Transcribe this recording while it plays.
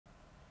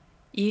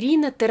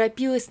Ирина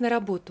торопилась на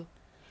работу,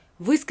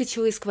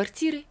 выскочила из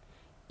квартиры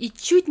и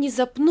чуть не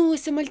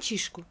запнулась о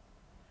мальчишку.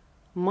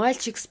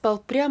 Мальчик спал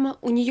прямо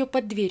у нее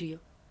под дверью.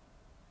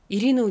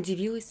 Ирина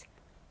удивилась,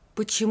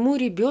 почему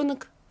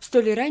ребенок в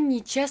столь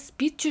ранний час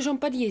спит в чужом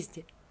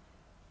подъезде.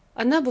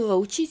 Она была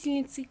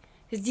учительницей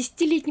с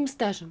 10-летним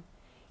стажем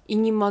и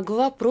не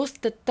могла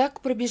просто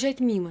так пробежать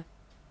мимо.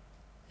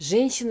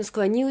 Женщина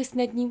склонилась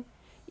над ним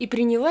и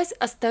принялась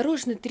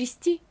осторожно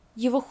трясти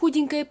его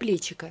худенькое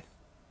плечико.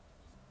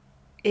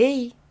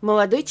 «Эй,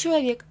 молодой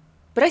человек,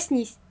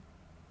 проснись!»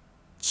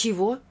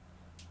 «Чего?»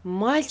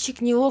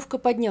 Мальчик неловко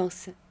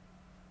поднялся.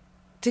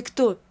 «Ты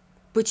кто?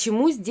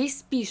 Почему здесь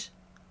спишь?»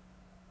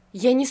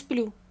 «Я не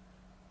сплю.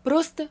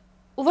 Просто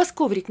у вас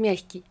коврик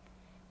мягкий.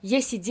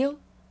 Я сидел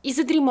и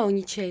задремал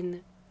нечаянно»,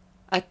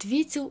 —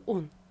 ответил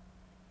он.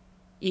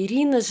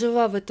 Ирина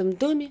жила в этом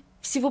доме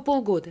всего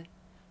полгода.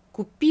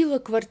 Купила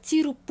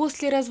квартиру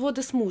после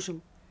развода с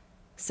мужем.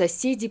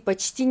 Соседей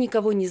почти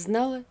никого не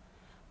знала,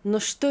 но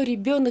что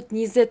ребенок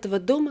не из этого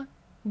дома,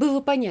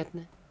 было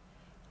понятно.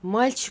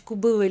 Мальчику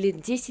было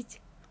лет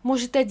 10,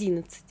 может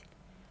 11.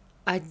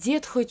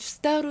 Одет хоть в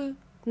старую,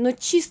 но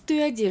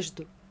чистую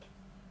одежду.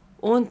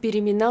 Он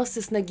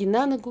переминался с ноги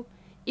на ногу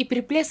и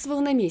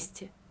приплясывал на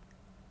месте.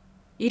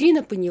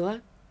 Ирина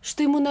поняла,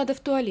 что ему надо в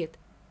туалет.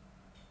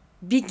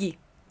 «Беги,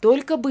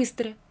 только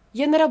быстро,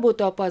 я на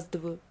работу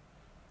опаздываю».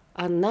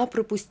 Она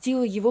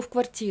пропустила его в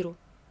квартиру.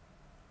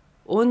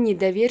 Он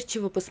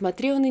недоверчиво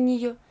посмотрел на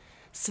нее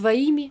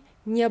своими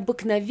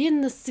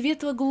необыкновенно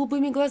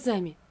светло-голубыми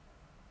глазами.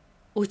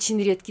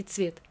 Очень редкий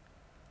цвет,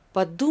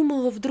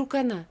 подумала вдруг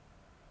она.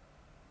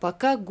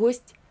 Пока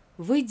гость,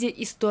 выйдя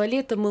из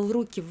туалета, мыл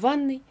руки в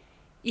ванной,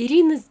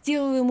 Ирина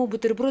сделала ему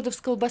бутербродов с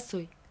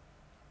колбасой.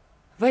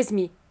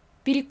 «Возьми,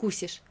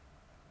 перекусишь».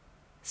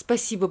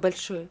 «Спасибо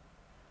большое».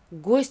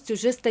 Гость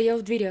уже стоял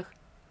в дверях.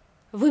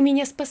 «Вы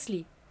меня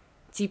спасли.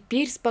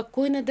 Теперь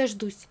спокойно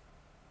дождусь».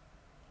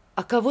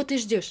 «А кого ты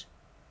ждешь?»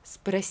 —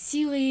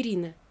 спросила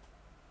Ирина.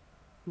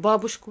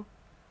 «Бабушку,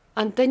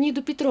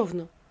 Антониду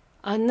Петровну.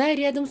 Она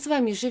рядом с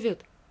вами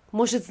живет.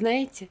 Может,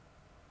 знаете?»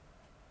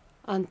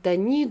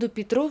 Антониду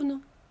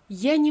Петровну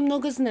я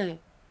немного знаю,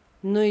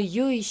 но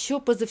ее еще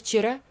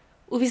позавчера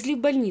увезли в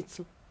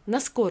больницу на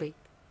скорой.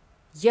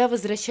 Я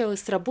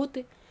возвращалась с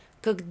работы,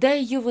 когда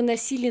ее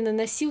выносили на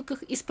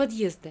носилках из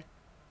подъезда.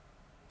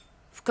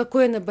 «В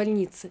какой она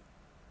больнице?»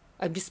 —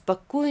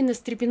 обеспокоенно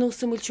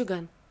встрепенулся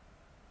мальчуган.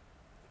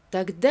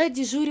 «Тогда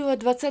дежурила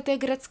 20-я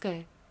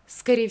городская.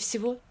 Скорее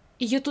всего,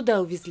 ее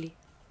туда увезли».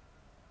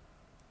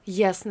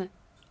 «Ясно.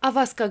 А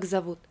вас как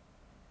зовут?»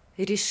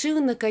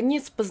 Решил,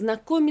 наконец,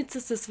 познакомиться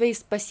со своей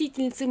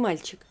спасительницей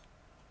мальчик.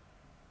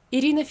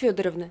 «Ирина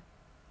Федоровна»,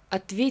 —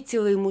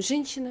 ответила ему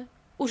женщина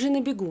уже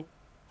на бегу.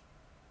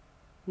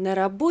 На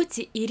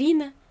работе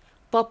Ирина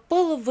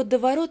попала в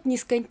водоворот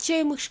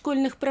нескончаемых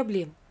школьных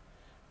проблем,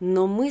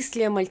 но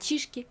мысли о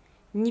мальчишке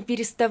не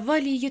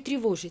переставали ее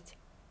тревожить.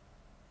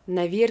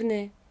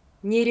 «Наверное,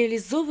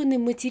 нереализованный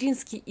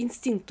материнский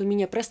инстинкт у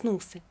меня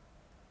проснулся»,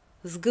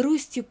 — с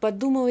грустью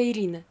подумала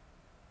Ирина.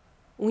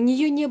 У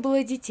нее не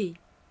было детей,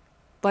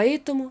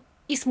 поэтому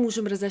и с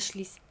мужем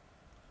разошлись.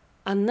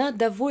 Она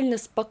довольно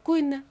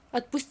спокойно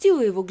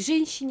отпустила его к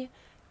женщине,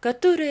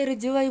 которая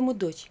родила ему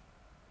дочь.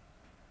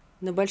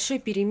 На большой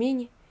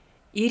перемене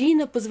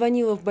Ирина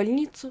позвонила в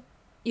больницу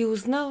и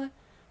узнала,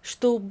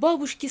 что у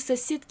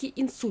бабушки-соседки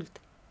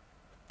инсульт.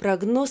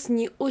 Прогноз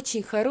не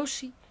очень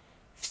хороший,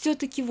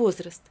 все-таки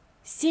возраст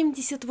 –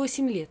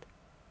 78 лет.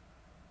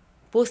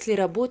 После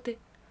работы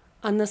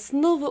она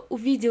снова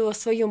увидела в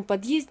своем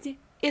подъезде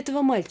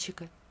этого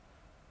мальчика.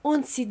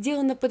 Он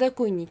сидел на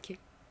подоконнике.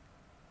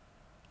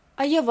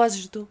 «А я вас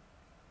жду»,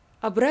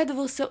 —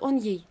 обрадовался он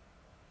ей.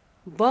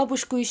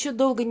 «Бабушку еще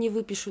долго не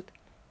выпишут,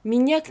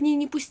 меня к ней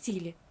не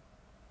пустили».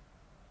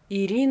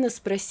 Ирина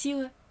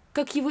спросила,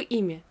 как его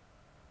имя.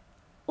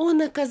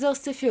 Он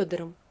оказался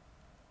Федором.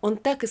 Он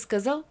так и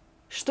сказал,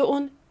 что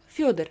он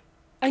Федор,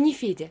 а не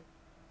Федя.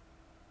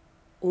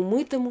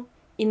 Умытому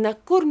и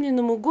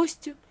накормленному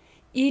гостю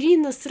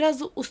Ирина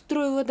сразу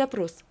устроила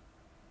допрос.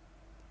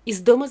 Из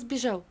дома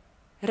сбежал.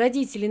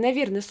 Родители,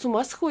 наверное, с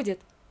ума сходят.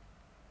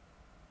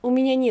 «У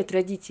меня нет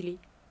родителей.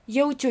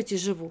 Я у тети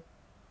живу».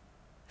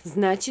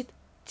 «Значит,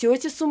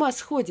 тетя с ума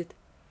сходит»,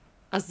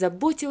 –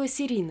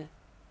 озаботилась Ирина.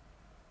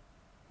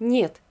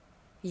 «Нет,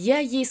 я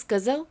ей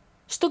сказал,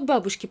 что к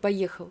бабушке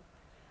поехал.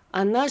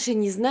 Она же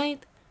не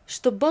знает,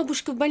 что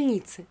бабушка в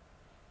больнице.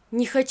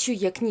 Не хочу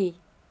я к ней,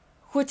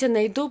 хоть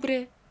она и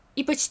добрая,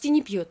 и почти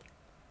не пьет.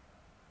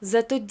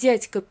 Зато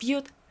дядька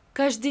пьет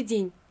каждый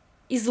день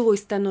и злой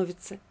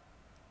становится.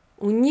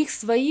 У них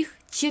своих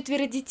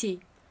 4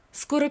 детей,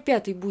 скоро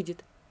 5-й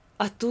будет,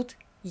 а тут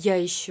я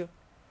еще.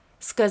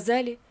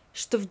 Сказали,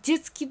 что в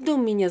детский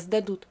дом меня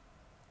сдадут,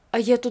 а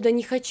я туда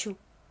не хочу.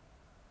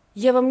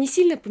 Я вам не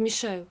сильно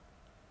помешаю?»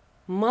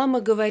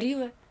 Мама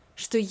говорила,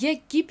 что я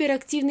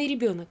гиперактивный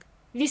ребенок,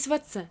 весь в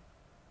отца,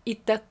 и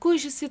такой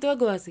же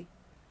светлоглазый.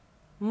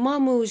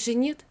 Мамы уже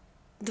нет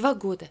 2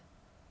 года.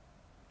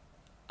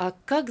 «А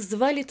как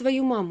звали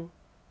твою маму?»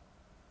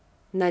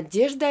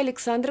 Надежда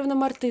Александровна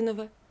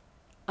Мартынова.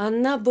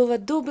 Она была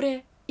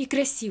добрая и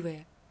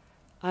красивая.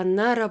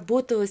 Она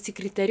работала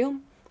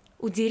секретарем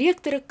у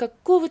директора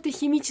какого-то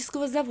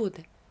химического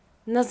завода.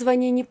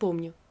 Название не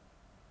помню.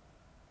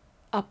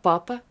 А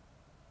папа?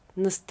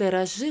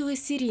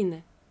 Насторожилась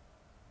Ирина.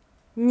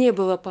 Не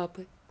было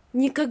папы.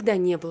 Никогда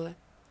не было.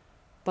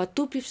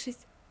 Потупившись,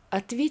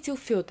 ответил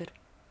Федор.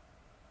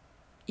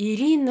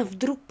 Ирина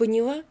вдруг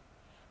поняла,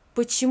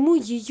 почему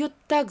ее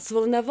так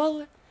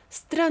взволновала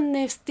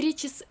странная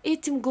встреча с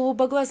этим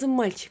голубоглазым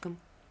мальчиком.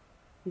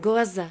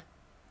 Глаза.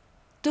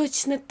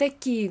 Точно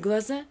такие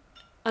глаза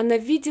она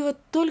видела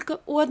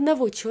только у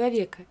одного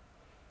человека.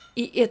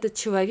 И этот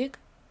человек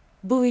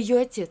был ее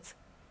отец.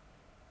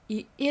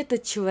 И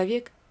этот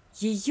человек,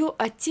 ее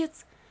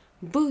отец,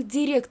 был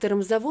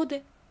директором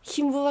завода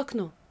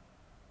 «Химволокно».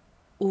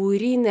 У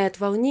Ирины от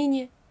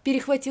волнения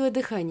перехватило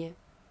дыхание.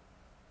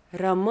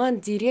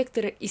 Роман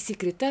директора и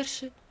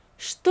секретарши,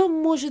 что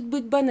может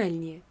быть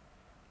банальнее?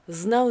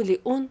 Знал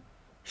ли он,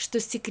 что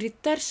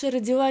секретарша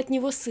родила от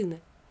него сына?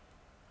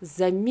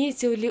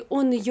 Заметил ли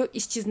он ее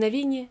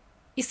исчезновение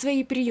и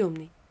своей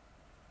приемной?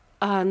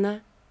 А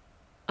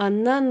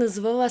она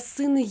назвала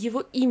сына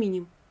его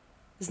именем,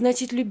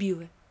 значит,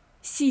 любила,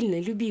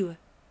 сильно любила.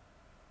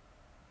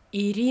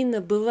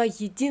 Ирина была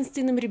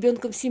единственным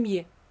ребенком в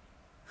семье,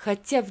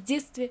 хотя в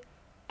детстве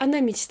она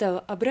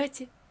мечтала о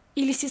брате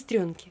или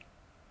сестренке.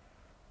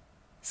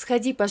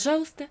 «Сходи,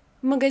 пожалуйста,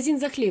 в магазин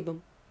за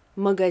хлебом.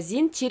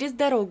 Магазин через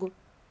дорогу».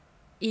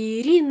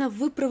 И Ирина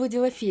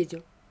выпроводила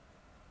Федю.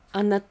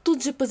 Она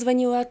тут же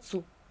позвонила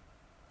отцу.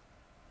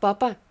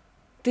 «Папа,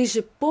 ты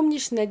же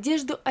помнишь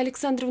Надежду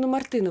Александровну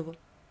Мартынову?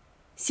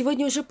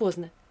 Сегодня уже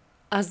поздно,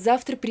 а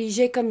завтра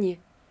приезжай ко мне.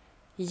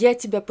 Я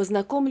тебя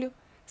познакомлю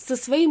со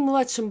своим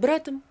младшим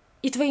братом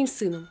и твоим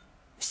сыном.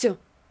 Все,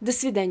 до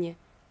свидания.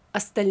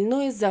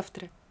 Остальное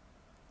завтра»,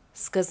 —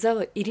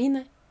 сказала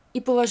Ирина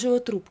и положила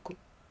трубку.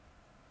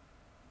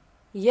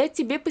 «Я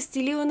тебе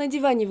постелила на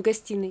диване в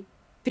гостиной.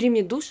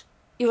 Прими душ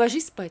и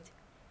ложись спать»,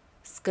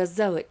 —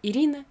 сказала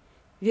Ирина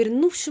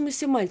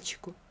вернувшемуся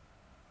мальчику.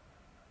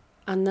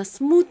 Она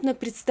смутно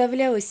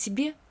представляла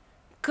себе,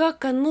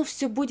 как оно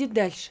все будет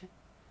дальше.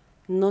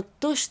 Но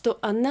то, что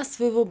она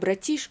своего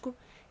братишку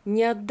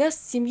не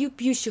отдаст в семью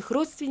пьющих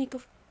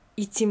родственников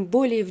и тем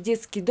более в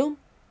детский дом,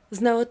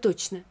 знала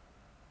точно.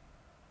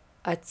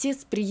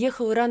 Отец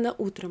приехал рано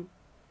утром.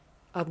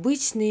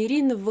 Обычно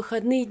Ирина в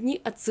выходные дни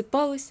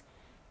отсыпалась,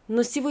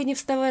 но сегодня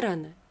встала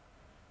рано.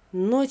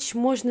 Ночь,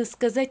 можно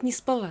сказать, не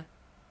спала.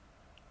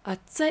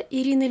 Отца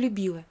Ирина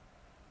любила.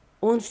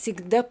 Он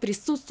всегда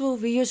присутствовал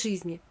в ее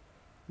жизни,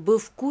 был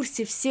в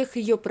курсе всех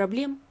ее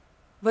проблем,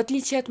 в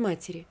отличие от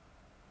матери.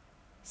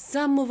 С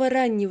самого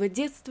раннего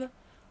детства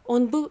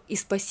он был и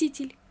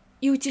спаситель,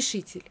 и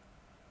утешитель.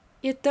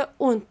 Это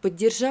он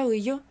поддержал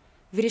ее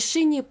в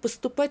решении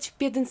поступать в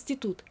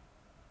пединститут,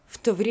 в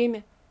то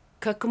время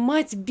как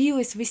мать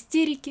билась в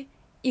истерике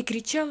и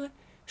кричала,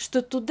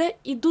 что туда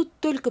идут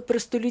только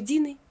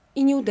простолюдины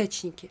и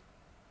неудачники.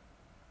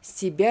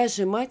 Себя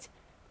же мать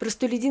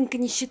простолюдинка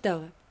не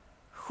считала,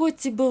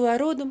 хоть и была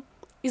родом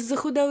из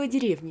захудалой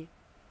деревни.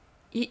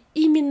 И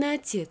именно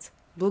отец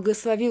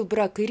благословил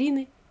брак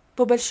Ирины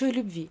по большой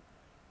любви,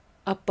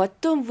 а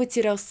потом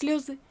вытирал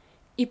слезы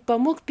и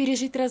помог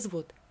пережить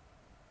развод.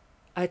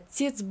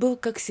 Отец был,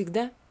 как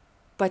всегда,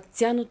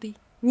 подтянутый,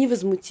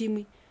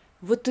 невозмутимый,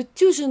 в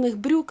отутюженных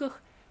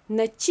брюках,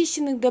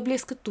 начищенных до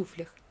блеска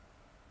туфлях.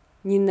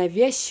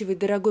 Ненавязчивый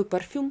дорогой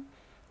парфюм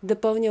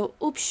дополнял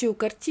общую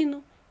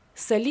картину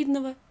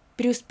солидного,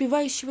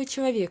 преуспевающего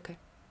человека.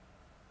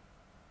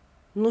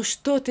 «Ну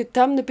что ты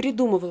там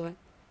напридумывала?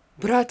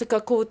 Брата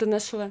какого-то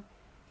нашла.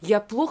 Я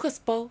плохо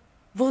спал,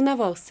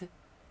 волновался».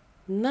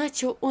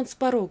 Начал он с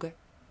порога.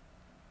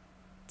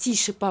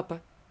 «Тише,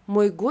 папа,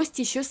 мой гость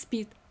еще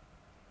спит».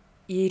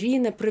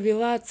 Ирина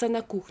провела отца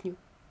на кухню.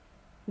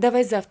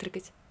 «Давай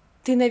завтракать.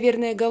 Ты,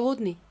 наверное,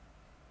 голодный?»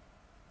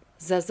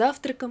 За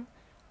завтраком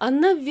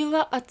она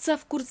ввела отца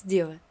в курс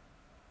дела.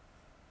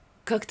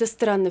 «Как-то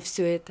странно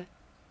все это»,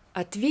 —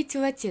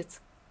 ответил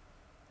отец.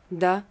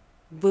 «Да,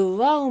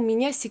 была у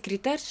меня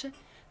секретарша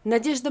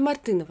Надежда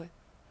Мартынова.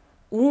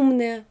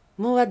 Умная,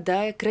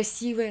 молодая,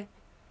 красивая.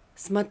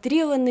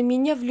 Смотрела на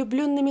меня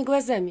влюбленными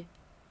глазами.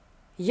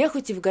 Я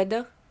хоть и в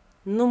годах,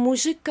 но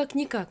мужик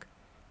как-никак.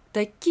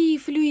 Такие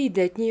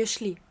флюиды от нее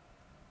шли.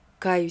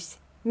 Каюсь,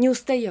 не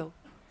устоял.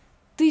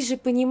 Ты же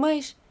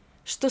понимаешь,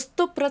 что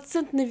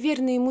 100%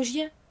 верные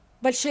мужья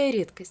 – большая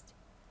редкость.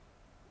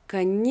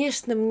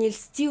 Конечно, мне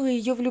льстила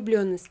ее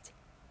влюбленность.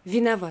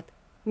 Виноват,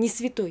 не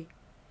святой.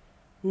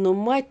 Но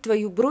мать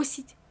твою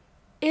бросить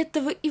 –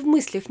 этого и в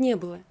мыслях не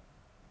было.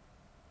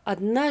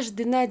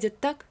 Однажды Надя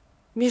так,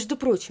 между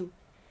прочим,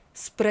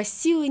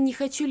 спросила, не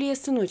хочу ли я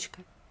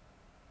сыночка.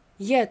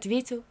 Я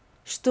ответил,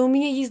 что у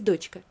меня есть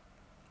дочка,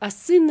 а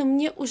сына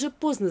мне уже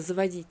поздно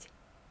заводить.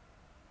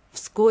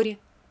 Вскоре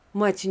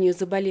мать у нее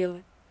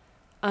заболела.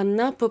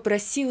 Она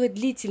попросила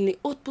длительный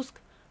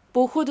отпуск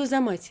по уходу за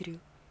матерью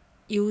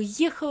и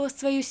уехала в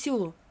свое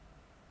село.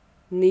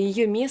 На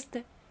ее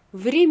место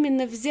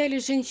временно взяли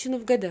женщину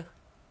в годах.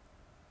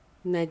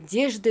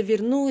 Надежда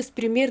вернулась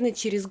примерно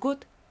через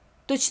год,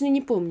 точно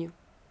не помню.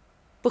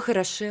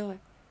 Похорошела,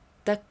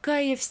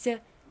 такая вся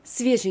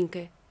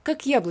свеженькая,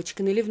 как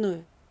яблочко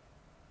наливное.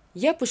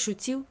 Я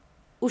пошутил,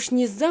 уж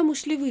не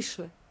замуж ли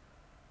вышла?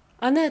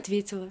 Она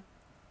ответила,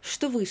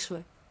 что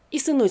вышла, и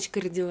сыночка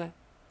родила.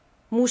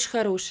 Муж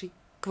хороший,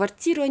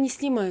 квартиру они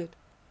снимают.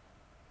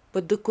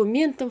 По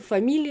документам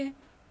фамилия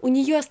у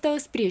нее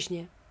осталась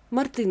прежняя,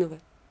 Мартынова.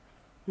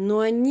 Но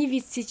они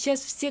ведь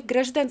сейчас все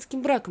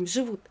гражданским браком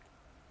живут.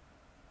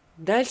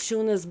 Дальше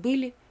у нас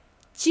были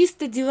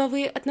чисто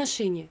деловые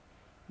отношения,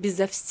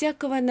 безо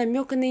всякого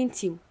намека на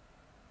интим.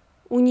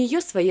 У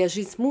нее своя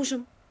жизнь с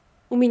мужем,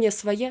 у меня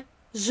своя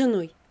с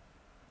женой.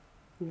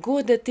 3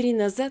 года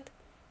назад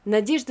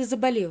Надежда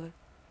заболела,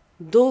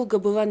 долго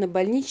была на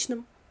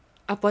больничном,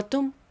 а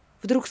потом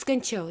вдруг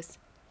скончалась.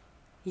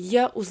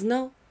 Я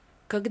узнал,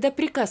 когда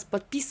приказ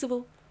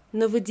подписывал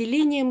на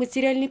выделение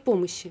материальной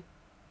помощи.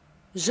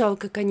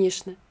 Жалко,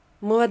 конечно,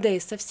 молодая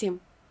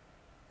совсем.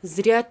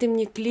 Зря ты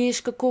мне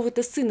клеишь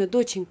какого-то сына,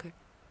 доченька.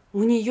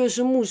 У нее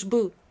же муж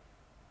был.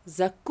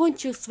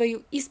 Закончил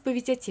свою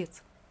исповедь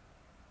отец.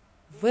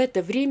 В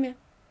это время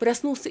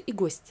проснулся и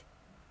гость.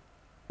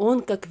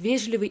 Он, как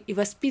вежливый и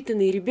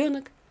воспитанный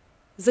ребенок,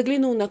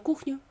 заглянул на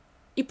кухню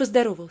и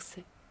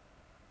поздоровался.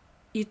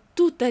 И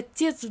тут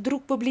отец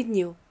вдруг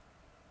побледнел.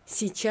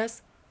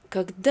 Сейчас,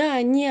 когда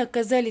они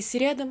оказались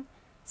рядом,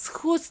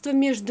 сходство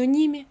между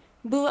ними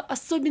было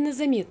особенно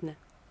заметно.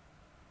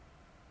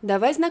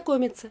 «Давай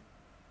знакомиться»,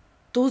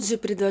 — тут же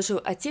предложил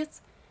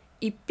отец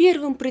и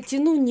первым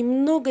протянул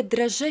немного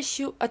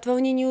дрожащую от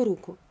волнения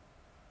руку.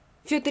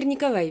 «Федор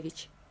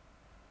Николаевич».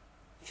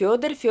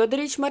 «Федор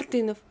Федорович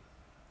Мартынов»,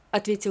 —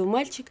 ответил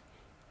мальчик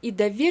и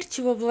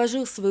доверчиво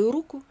вложил свою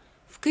руку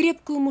в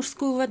крепкую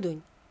мужскую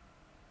ладонь.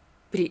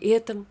 При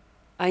этом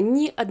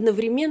они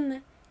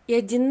одновременно и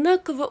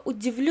одинаково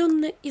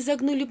удивленно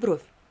изогнули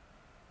бровь.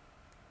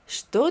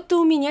 «Что-то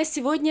у меня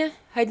сегодня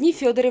одни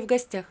Федоры в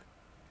гостях»,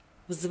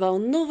 —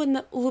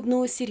 взволнованно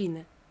улыбнулась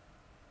Ирина.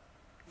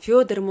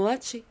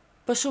 Федор-младший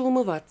пошел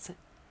умываться,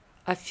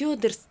 а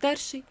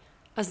Федор-старший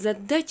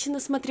озадаченно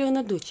смотрел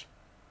на дочь.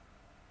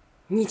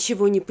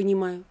 «Ничего не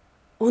понимаю.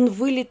 Он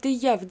вылитый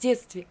я в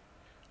детстве.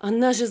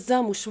 Она же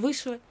замуж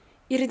вышла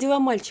и родила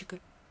мальчика,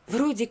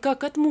 вроде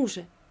как от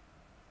мужа».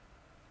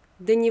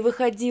 «Да не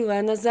выходила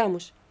она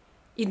замуж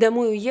и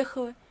домой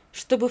уехала,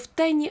 чтобы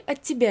втайне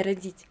от тебя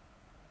родить»,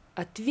 —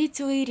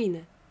 ответила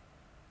Ирина.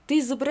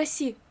 «Ты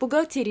заброси в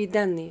бухгалтерии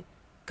данные,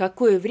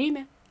 какое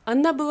время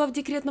она была в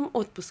декретном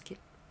отпуске.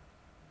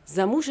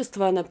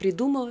 Замужество она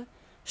придумала,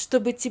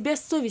 чтобы тебя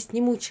совесть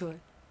не мучила.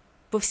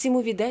 По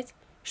всему видать,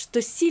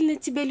 что сильно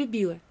тебя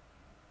любила.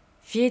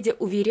 Федя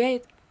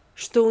уверяет,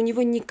 что у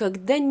него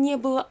никогда не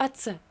было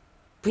отца.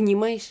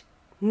 Понимаешь,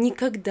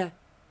 никогда».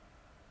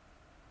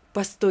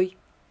 «Постой,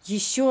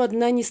 еще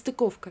одна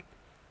нестыковка.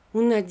 У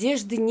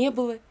Надежды не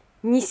было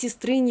ни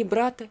сестры, ни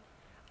брата.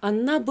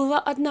 Она была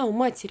одна у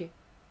матери.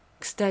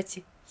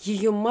 Кстати,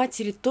 ее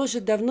матери тоже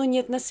давно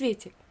нет на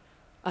свете.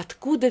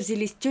 Откуда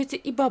взялись тетя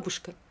и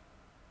бабушка?»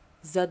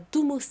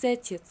 Задумался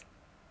отец.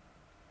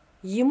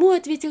 Ему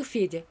ответил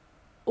Федя.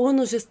 Он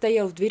уже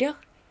стоял в дверях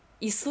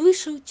и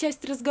слышал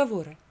часть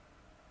разговора.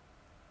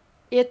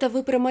 «Это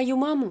вы про мою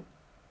маму?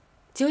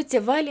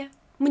 Тетя Валя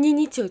мне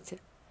не тетя.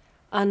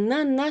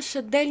 Она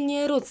наша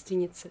дальняя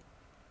родственница.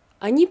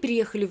 Они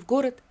приехали в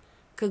город,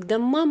 когда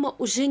мама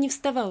уже не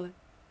вставала.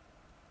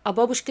 А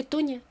бабушка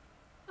Тоня,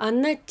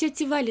 она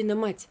тетя Валина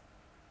мать.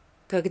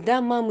 Когда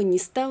мамы не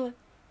стало,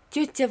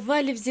 тетя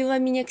Валя взяла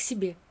меня к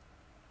себе.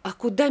 А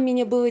куда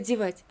меня было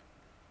девать?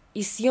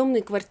 Из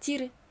съемной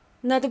квартиры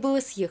надо было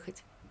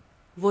съехать.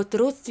 Вот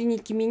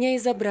родственники меня и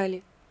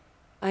забрали.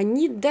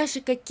 Они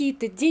даже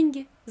какие-то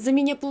деньги за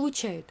меня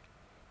получают.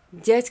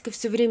 Дядька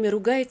все время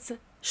ругается,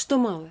 что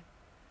мало.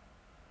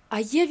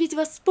 А я ведь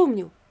вас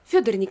вспомнил,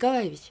 Федор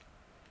Николаевич.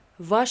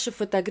 Ваша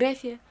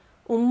фотография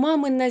у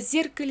мамы на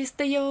зеркале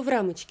стояла в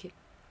рамочке,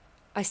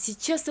 а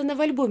сейчас она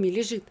в альбоме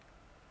лежит.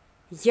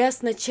 Я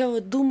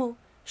сначала думал,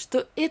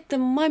 что это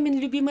мамин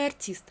любимый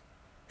артист.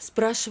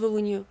 Спрашивал у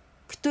нее,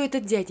 кто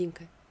этот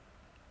дяденька.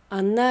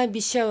 Она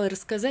обещала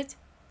рассказать,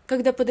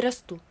 когда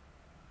подрасту.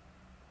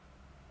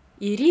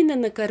 Ирина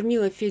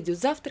накормила Федю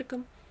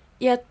завтраком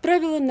и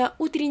отправила на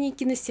утренний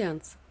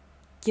киносеанс.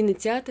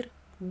 Кинотеатр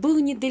был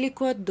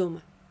недалеко от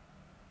дома.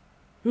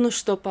 «Ну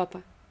что,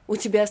 папа, у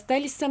тебя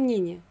остались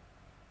сомнения?»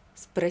 —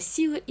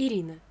 спросила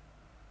Ирина.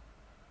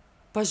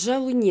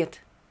 «Пожалуй,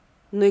 нет,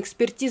 но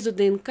экспертизу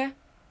ДНК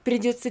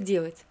придется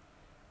делать.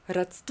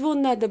 Родство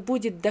надо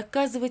будет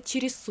доказывать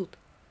через суд»,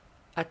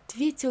 —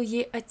 ответил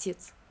ей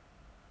отец.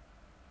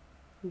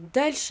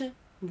 Дальше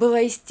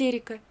была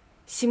истерика,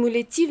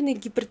 симулятивный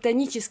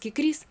гипертонический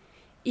криз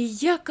и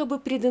якобы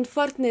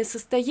прединфарктное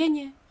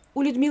состояние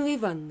у Людмилы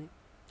Ивановны,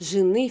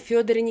 жены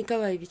Федора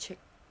Николаевича.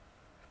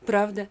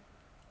 Правда,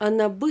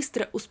 она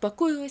быстро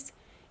успокоилась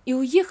и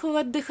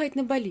уехала отдыхать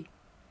на Бали.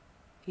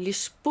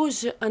 Лишь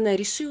позже она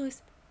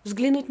решилась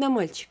взглянуть на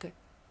мальчика.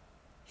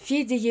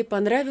 Федя ей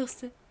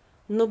понравился,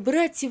 но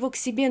брать его к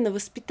себе на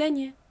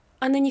воспитание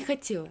она не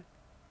хотела.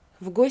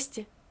 В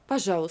гости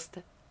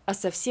пожалуйста, а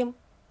совсем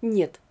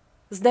нет,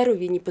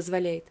 здоровье не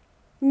позволяет,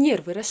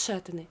 нервы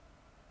расшатаны.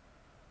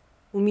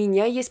 У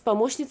меня есть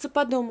помощница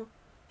по дому,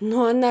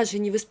 но она же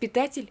не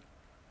воспитатель,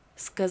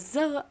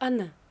 сказала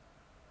она.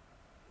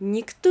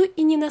 Никто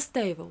и не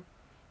настаивал.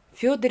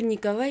 Федор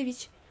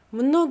Николаевич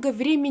много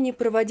времени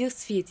проводил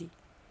с Федей.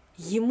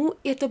 Ему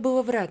это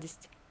было в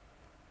радость.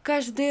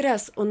 Каждый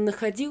раз он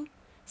находил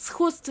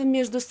сходство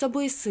между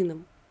собой и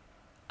сыном.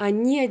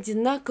 Они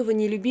одинаково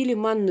не любили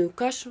манную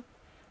кашу,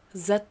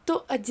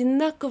 зато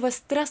одинаково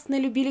страстно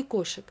любили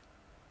кошек.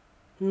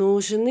 Но у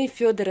жены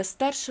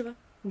Федора-старшего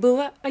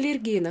была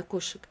аллергия на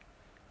кошек,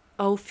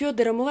 а у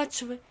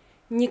Федора-младшего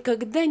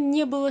никогда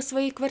не было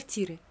своей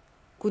квартиры,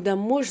 куда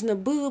можно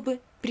было бы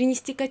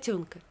принести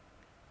котенка.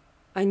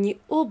 Они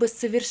оба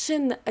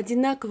совершенно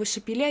одинаково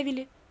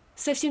шепелявили,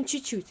 совсем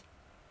чуть-чуть.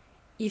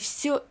 И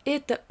все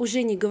это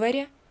уже не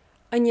говоря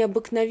о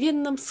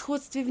необыкновенном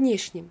сходстве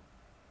внешнем.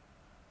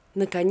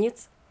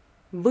 Наконец,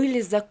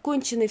 были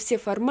закончены все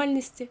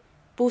формальности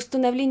по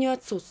установлению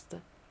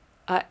отцовства,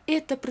 а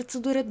эта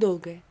процедура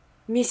долгая,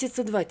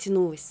 месяца 2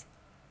 тянулась.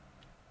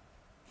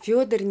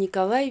 Федор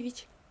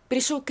Николаевич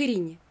пришел к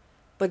Ирине,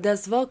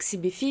 подозвал к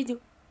себе Федю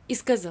и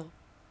сказал: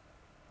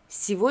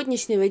 «С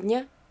сегодняшнего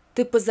дня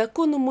ты по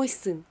закону мой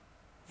сын.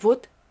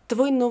 Вот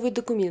твой новый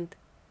документ.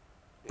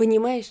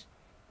 Понимаешь,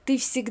 ты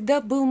всегда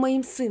был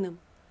моим сыном,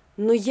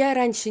 но я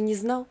раньше не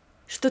знал,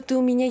 что ты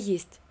у меня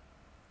есть.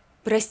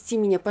 Прости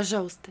меня,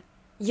 пожалуйста,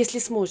 если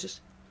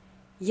сможешь.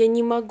 Я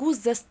не могу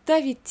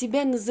заставить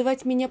тебя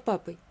называть меня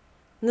папой.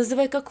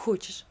 Называй как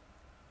хочешь.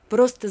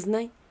 Просто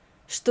знай,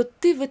 что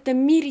ты в этом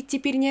мире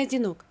теперь не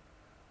одинок.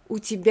 У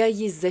тебя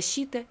есть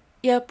защита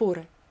и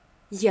опора.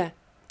 Я,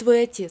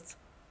 твой отец.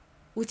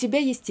 У тебя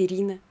есть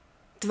Ирина,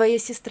 твоя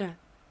сестра.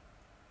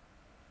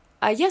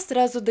 А я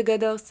сразу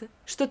догадался,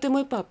 что ты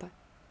мой папа.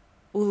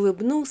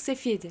 Улыбнулся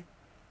Федя,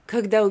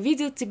 когда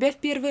увидел тебя в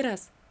первый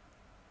раз.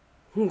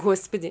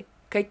 Господи,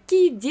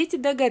 какие дети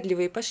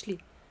догадливые пошли!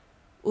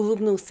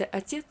 Улыбнулся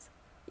отец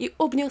и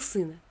обнял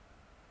сына.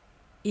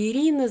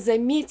 Ирина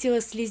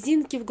заметила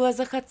слезинки в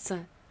глазах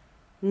отца,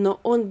 но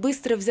он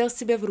быстро взял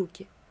себя в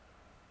руки.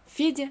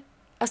 Федя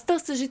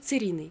остался жить с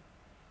Ириной,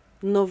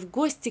 но в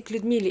гости к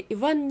Людмиле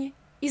Ивановне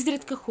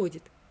изредка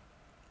ходит,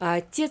 а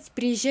отец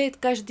приезжает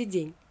каждый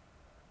день.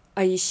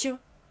 А еще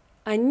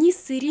они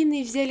с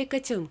Ириной взяли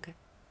котенка.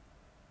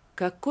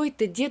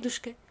 Какой-то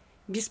дедушка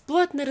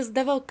бесплатно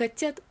раздавал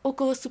котят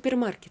около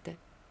супермаркета.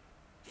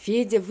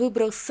 Федя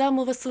выбрал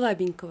самого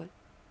слабенького.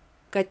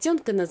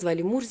 Котенка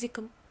назвали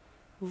Мурзиком.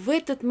 В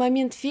этот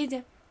момент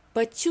Федя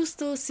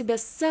почувствовал себя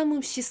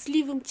самым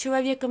счастливым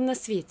человеком на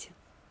свете.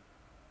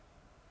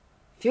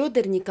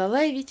 Федор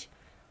Николаевич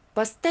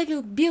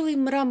поставил белый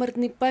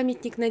мраморный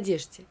памятник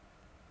Надежде.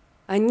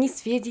 Они с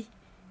Федей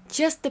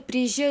часто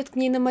приезжают к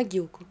ней на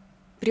могилку,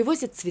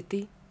 привозят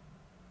цветы.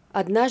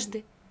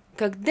 Однажды,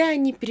 когда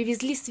они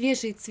привезли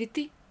свежие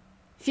цветы,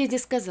 Федя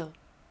сказал: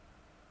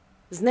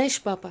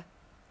 «Знаешь, папа,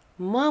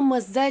 мама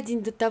за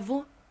день до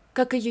того,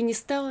 как ее не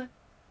стало,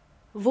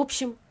 в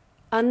общем,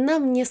 она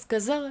мне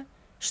сказала,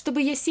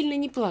 чтобы я сильно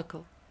не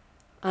плакал.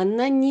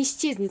 Она не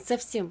исчезнет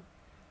совсем.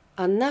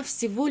 Она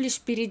всего лишь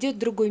перейдет в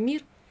другой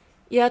мир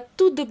и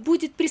оттуда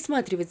будет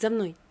присматривать за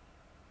мной.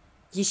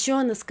 Еще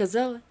она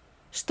сказала,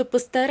 что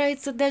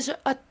постарается даже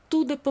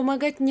оттуда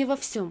помогать мне во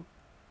всем.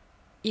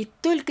 И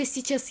только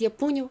сейчас я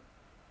понял,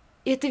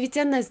 это ведь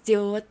она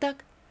сделала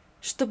так,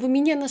 чтобы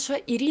меня нашла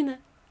Ирина,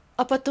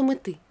 а потом и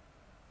ты.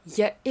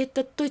 Я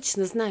это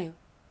точно знаю.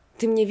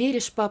 Ты мне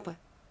веришь, папа?»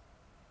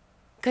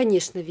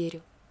 «Конечно,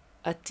 верю»,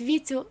 —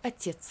 ответил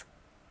отец.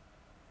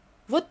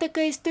 Вот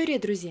такая история,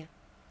 друзья.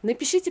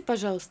 Напишите,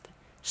 пожалуйста,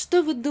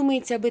 что вы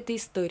думаете об этой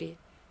истории.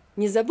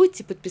 Не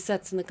забудьте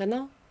подписаться на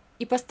канал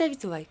и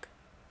поставить лайк.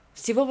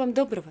 Всего вам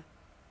доброго.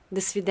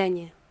 До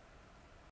свидания.